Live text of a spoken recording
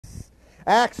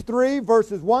Acts 3,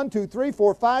 verses 1, 2, 3,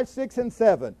 4, 5, 6, and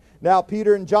 7. Now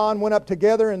Peter and John went up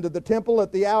together into the temple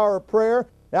at the hour of prayer.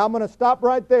 Now I'm going to stop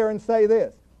right there and say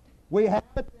this. We have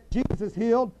it that Jesus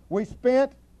healed. We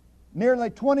spent nearly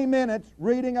 20 minutes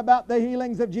reading about the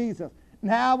healings of Jesus.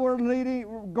 Now we're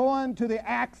going to the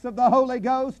acts of the Holy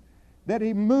Ghost that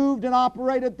he moved and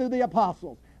operated through the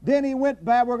apostles. Then he went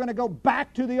back. We're going to go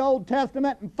back to the Old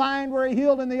Testament and find where he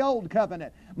healed in the Old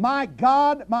Covenant. My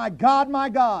God, my God, my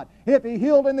God. If he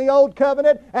healed in the Old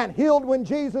Covenant and healed when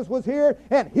Jesus was here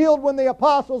and healed when the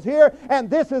apostles here, and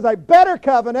this is a better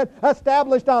covenant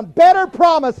established on better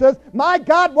promises, my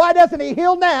God, why doesn't he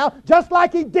heal now just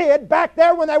like he did back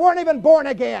there when they weren't even born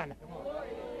again?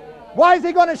 Why is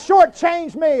he going to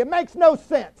shortchange me? It makes no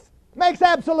sense. Makes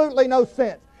absolutely no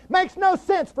sense. Makes no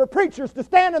sense for preachers to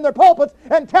stand in their pulpits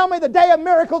and tell me the day of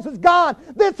miracles is gone.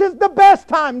 This is the best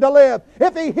time to live.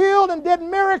 If he healed and did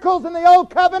miracles in the old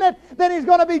covenant, then he's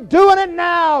going to be doing it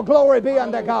now. Glory be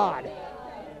unto God.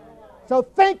 So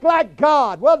think like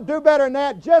God. Well, do better than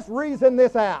that. Just reason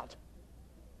this out.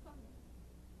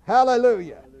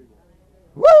 Hallelujah.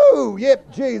 Woo!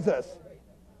 Yep, Jesus.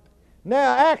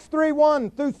 Now, Acts 3, 1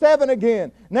 through 7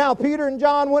 again. Now Peter and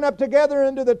John went up together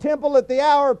into the temple at the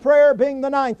hour of prayer, being the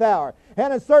 9th hour.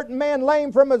 And a certain man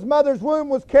lame from his mother's womb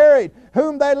was carried,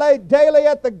 whom they laid daily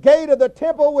at the gate of the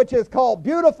temple, which is called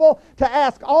Beautiful, to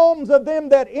ask alms of them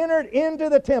that entered into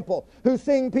the temple, who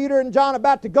seeing Peter and John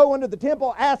about to go into the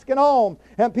temple, asking alms.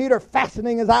 And Peter,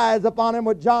 fastening his eyes upon him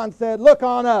with John, said, Look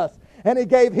on us. And he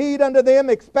gave heed unto them,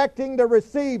 expecting to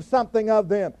receive something of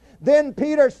them. Then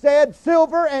Peter said,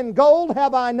 Silver and gold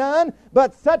have I none,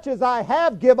 but such as I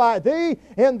have give I thee.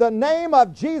 In the name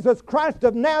of Jesus Christ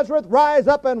of Nazareth, rise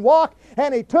up and walk.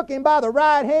 And he took him by the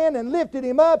right hand and lifted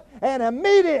him up, and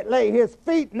immediately his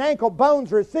feet and ankle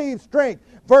bones received strength.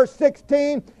 Verse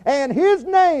 16, and his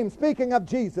name, speaking of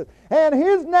Jesus, and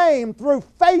his name, through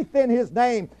faith in his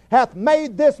name, hath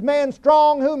made this man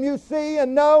strong, whom you see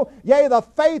and know. Yea, the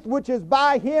faith which is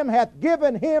by him hath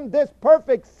given him this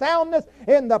perfect soundness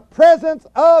in the presence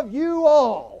of you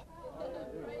all.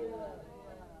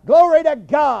 Glory to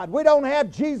God. We don't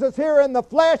have Jesus here in the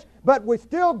flesh, but we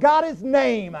still got his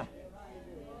name.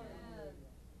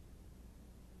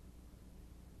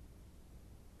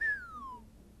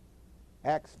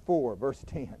 Acts 4, verse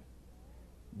 10.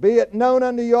 Be it known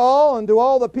unto you all and to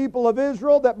all the people of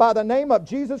Israel that by the name of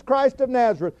Jesus Christ of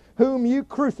Nazareth, whom you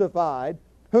crucified,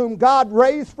 whom God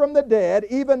raised from the dead,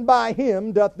 even by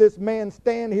him doth this man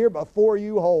stand here before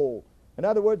you whole. In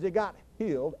other words, he got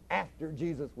healed after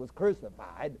Jesus was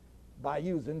crucified by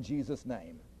using Jesus'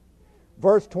 name.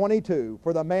 Verse 22,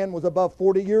 for the man was above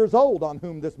 40 years old on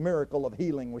whom this miracle of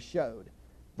healing was showed.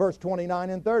 Verse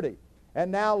 29 and 30. And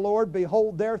now, Lord,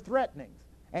 behold their threatenings,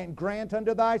 and grant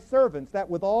unto thy servants that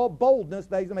with all boldness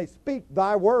they may speak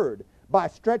thy word, by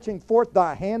stretching forth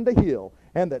thy hand to heal,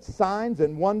 and that signs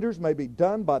and wonders may be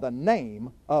done by the name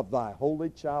of thy holy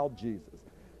child Jesus.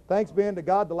 Thanks be unto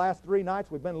God, the last 3 nights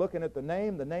we've been looking at the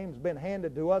name. The name's been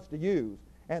handed to us to use,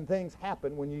 and things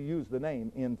happen when you use the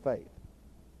name in faith.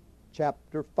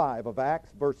 Chapter 5 of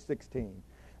Acts, verse 16.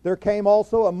 There came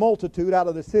also a multitude out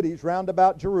of the cities round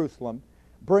about Jerusalem,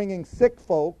 bringing sick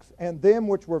folks and them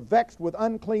which were vexed with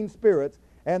unclean spirits,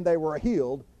 and they were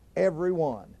healed every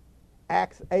one.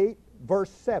 Acts 8,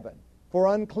 verse 7.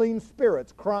 For unclean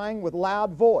spirits, crying with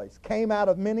loud voice, came out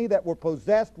of many that were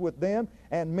possessed with them,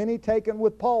 and many taken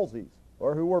with palsies,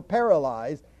 or who were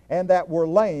paralyzed, and that were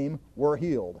lame were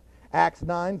healed. Acts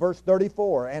 9, verse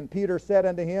 34. And Peter said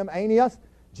unto him, Aeneas,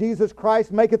 Jesus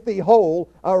Christ maketh thee whole.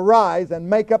 Arise and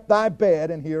make up thy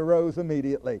bed. And he arose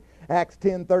immediately. Acts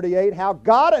 10:38, how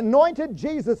God anointed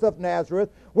Jesus of Nazareth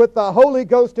with the Holy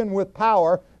Ghost and with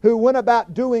power, who went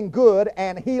about doing good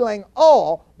and healing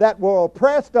all that were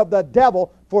oppressed of the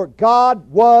devil, for God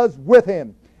was with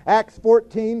him. Acts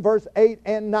 14, verse 8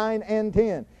 and 9 and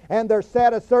 10. And there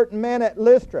sat a certain man at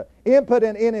Lystra,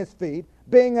 impotent in his feet,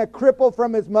 being a cripple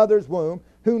from his mother's womb,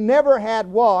 who never had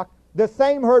walked. The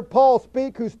same heard Paul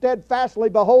speak, who steadfastly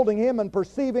beholding him and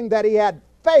perceiving that he had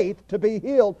faith to be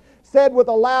healed, said with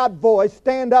a loud voice,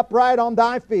 Stand upright on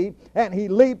thy feet. And he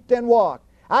leaped and walked.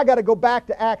 I got to go back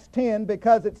to Acts 10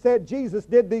 because it said Jesus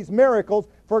did these miracles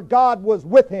for God was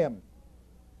with him.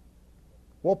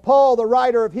 Well, Paul, the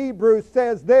writer of Hebrews,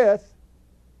 says this,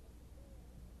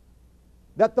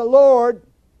 that the Lord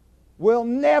will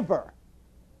never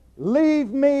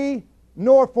leave me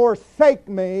nor forsake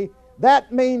me.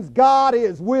 That means God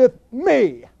is with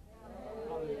me.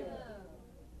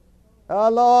 Oh,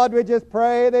 Lord, we just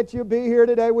pray that you be here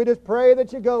today. We just pray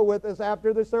that you go with us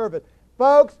after the service.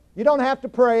 Folks, you don't have to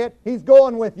pray it. He's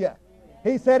going with you.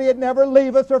 He said he'd never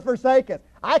leave us or forsake us.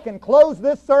 I can close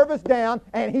this service down,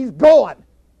 and He's going.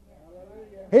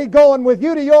 He's going with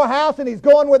you to your house, and He's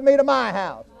going with me to my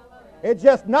house. It's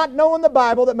just not knowing the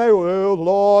Bible that may, well,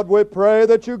 Lord, we pray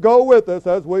that you go with us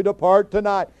as we depart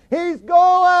tonight. He's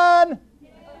going.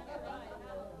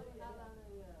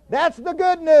 That's the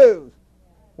good news.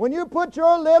 When you put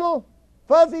your little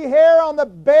fuzzy hair on the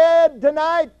bed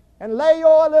tonight and lay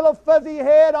your little fuzzy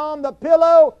head on the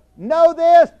pillow, know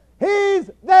this,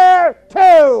 He's there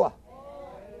too.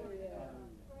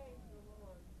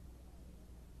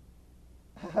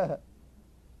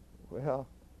 Well,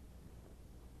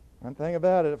 one thing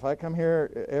about it, if I come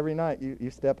here every night, you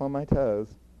step on my toes.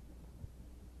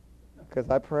 Because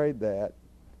I prayed that.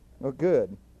 Well,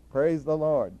 good. Praise the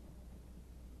Lord.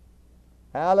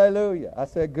 Hallelujah. I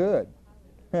said good.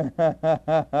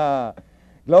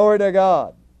 Glory to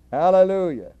God.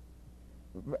 Hallelujah.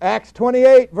 Acts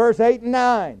 28, verse 8 and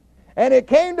 9. And it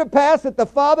came to pass that the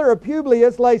father of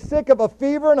Publius lay sick of a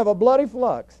fever and of a bloody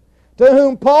flux, to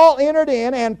whom Paul entered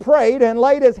in and prayed and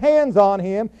laid his hands on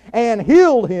him and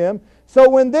healed him. So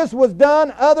when this was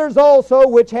done, others also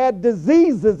which had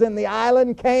diseases in the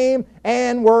island came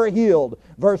and were healed.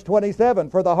 Verse 27,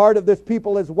 for the heart of this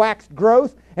people is waxed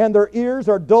gross, and their ears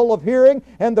are dull of hearing,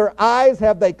 and their eyes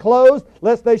have they closed,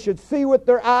 lest they should see with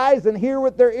their eyes and hear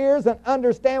with their ears and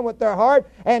understand with their heart,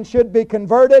 and should be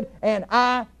converted, and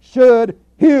I should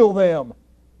heal them.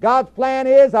 God's plan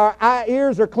is our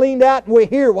ears are cleaned out and we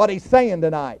hear what He's saying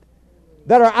tonight.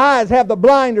 That our eyes have the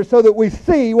blinders so that we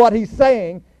see what He's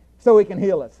saying so He can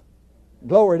heal us.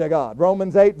 Glory to God.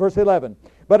 Romans 8, verse 11.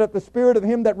 But if the Spirit of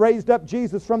Him that raised up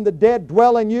Jesus from the dead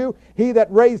dwell in you, He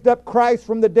that raised up Christ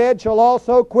from the dead shall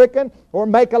also quicken or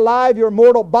make alive your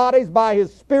mortal bodies by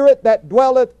His Spirit that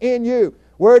dwelleth in you.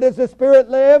 Where does the Spirit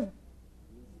live?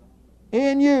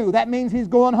 In you. That means He's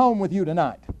going home with you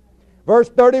tonight. Verse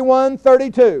 31,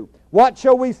 32. What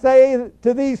shall we say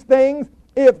to these things?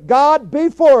 If God be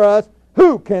for us,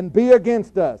 who can be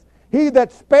against us? He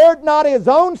that spared not His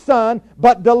own Son,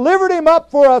 but delivered Him up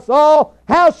for us all,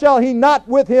 how shall He not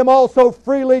with Him also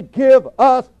freely give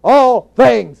us all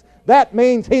things? That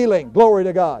means healing. Glory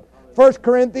to God. 1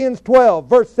 Corinthians 12,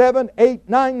 verse 7, 8,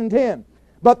 9, and 10.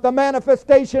 But the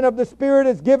manifestation of the Spirit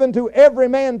is given to every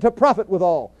man to profit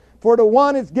withal. For to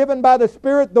one is given by the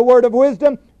Spirit the word of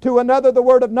wisdom, to another the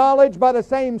word of knowledge by the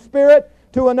same Spirit,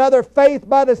 to another faith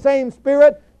by the same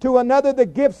Spirit, to another the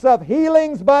gifts of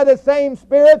healings by the same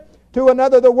Spirit, to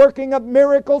another the working of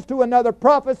miracles, to another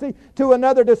prophecy, to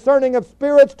another discerning of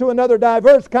spirits, to another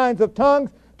diverse kinds of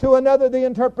tongues, to another the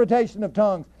interpretation of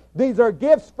tongues. These are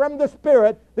gifts from the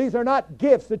Spirit. These are not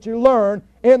gifts that you learn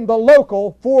in the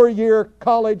local 4-year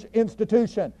college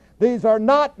institution. These are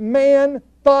not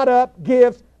man-thought-up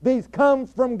gifts. These come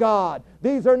from God.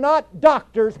 These are not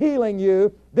doctors healing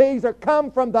you. These are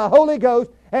come from the Holy Ghost,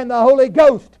 and the Holy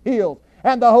Ghost heals.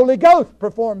 And the Holy Ghost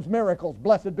performs miracles.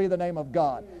 Blessed be the name of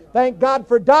God. Thank God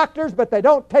for doctors, but they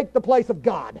don't take the place of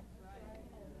God.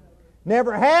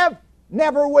 Never have,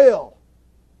 never will.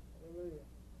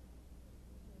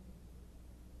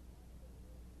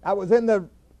 I was in the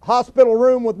hospital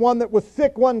room with one that was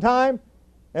sick one time,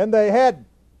 and they had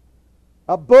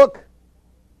a book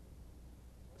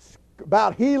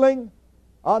about healing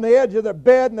on the edge of their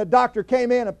bed, and the doctor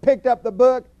came in and picked up the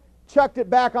book, chucked it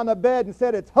back on the bed, and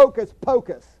said, it's hocus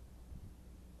pocus.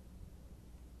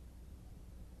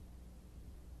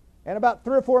 And about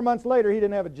 3 or 4 months later, he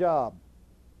didn't have a job.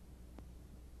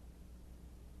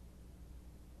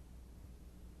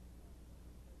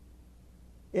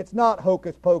 It's not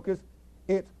hocus pocus,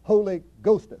 it's Holy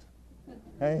Ghostus.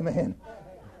 Amen.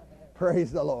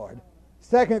 Praise the Lord.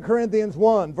 2 Corinthians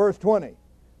 1, verse 20.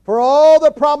 For all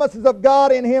the promises of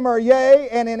God in Him are yea,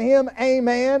 and in Him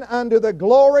amen, unto the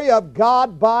glory of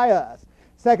God by us.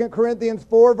 2 Corinthians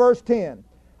 4, verse 10.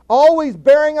 Always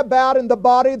bearing about in the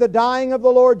body the dying of the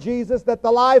Lord Jesus, that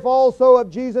the life also of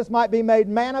Jesus might be made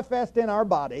manifest in our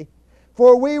body.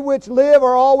 For we which live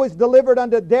are always delivered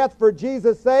unto death for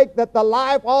Jesus' sake, that the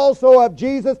life also of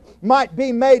Jesus might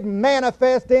be made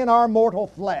manifest in our mortal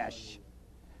flesh.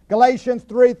 Galatians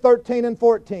 3, 13 and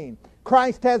 14.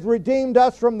 Christ has redeemed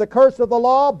us from the curse of the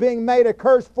law, being made a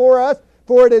curse for us.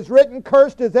 For it is written,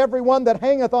 cursed is every one that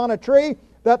hangeth on a tree,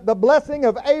 that the blessing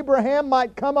of Abraham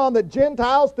might come on the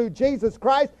Gentiles through Jesus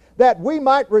Christ, that we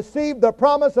might receive the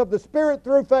promise of the Spirit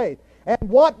through faith. And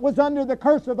what was under the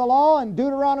curse of the law in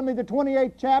Deuteronomy the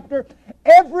 28th chapter?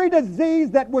 Every disease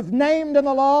that was named in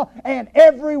the law and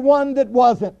every one that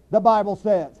wasn't, the Bible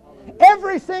says.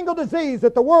 Every single disease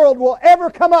that the world will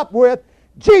ever come up with,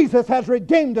 Jesus has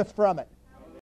redeemed us from it.